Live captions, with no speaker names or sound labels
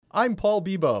I'm Paul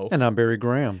Bibeau. And I'm Barry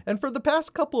Graham. And for the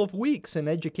past couple of weeks, and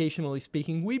educationally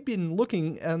speaking, we've been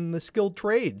looking at the skilled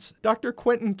trades. Dr.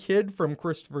 Quintin Kidd from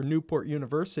Newport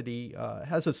University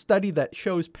has a study that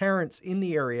shows parents in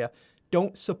the area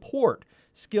don't support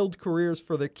skilled careers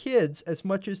for their kids as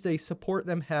much as they support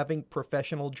them having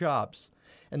professional jobs.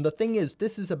 And the thing is,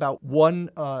 this is about one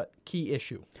key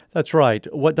issue. That's right.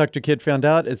 What Dr. Kidd found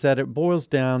out is that it boils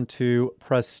down to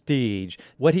prestige.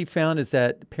 What he found is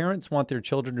that parents want their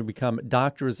children to become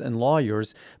doctors and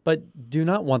lawyers, but do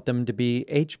not want them to be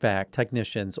HVAC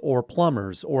technicians or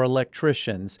plumbers or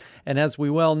electricians. And as we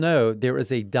well know, there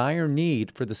is a dire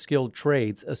need for the skilled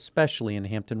trades, especially in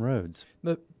Hampton Roads.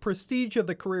 The prestige of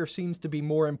the career seems to be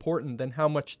more important than how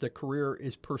much the career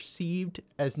is perceived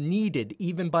as needed,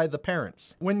 even by the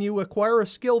parents. When you acquire a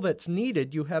skill that's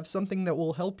needed, you have something that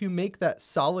will help you make that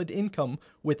solid income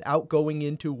without going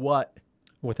into what?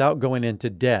 Without going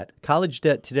into debt. College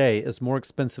debt today is more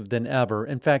expensive than ever.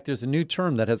 In fact, there's a new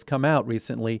term that has come out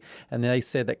recently, and they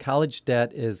say that college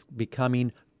debt is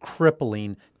becoming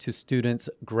crippling to students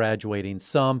graduating,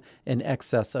 some in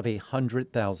excess of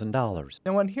 $100,000.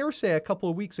 Now, on Hearsay a couple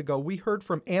of weeks ago, we heard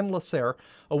from Ann Lessear,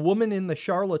 a woman in the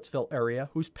Charlottesville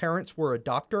area whose parents were a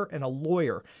doctor and a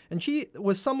lawyer. And she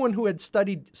was someone who had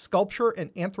studied sculpture and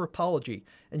anthropology.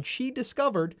 And she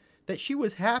discovered that she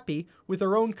was happy with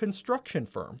her own construction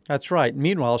firm. That's right.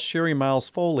 Meanwhile, Sherry Miles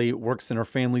Foley works in her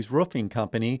family's roofing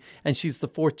company, and she's the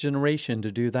fourth generation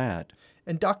to do that.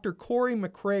 And Dr. Corey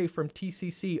McRae from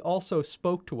TCC also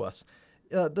spoke to us.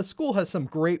 The school has some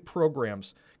great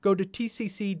programs. Go to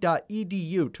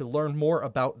tcc.edu to learn more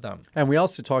about them. And we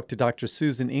also talked to Dr.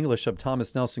 Susan English of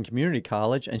Thomas Nelson Community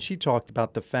College, and she talked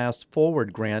about the Fast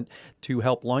Forward grant to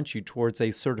help launch you towards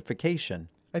a certification.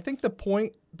 I think the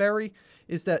point, Barry,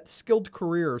 is that skilled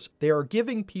careers, they are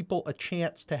giving people a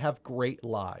chance to have great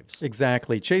lives.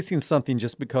 Exactly. Chasing something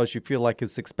just because you feel like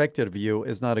it's expected of you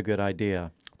is not a good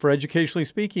idea. For Educationally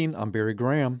Speaking, I'm Barry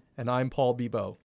Graham. And I'm Paul Bibeau.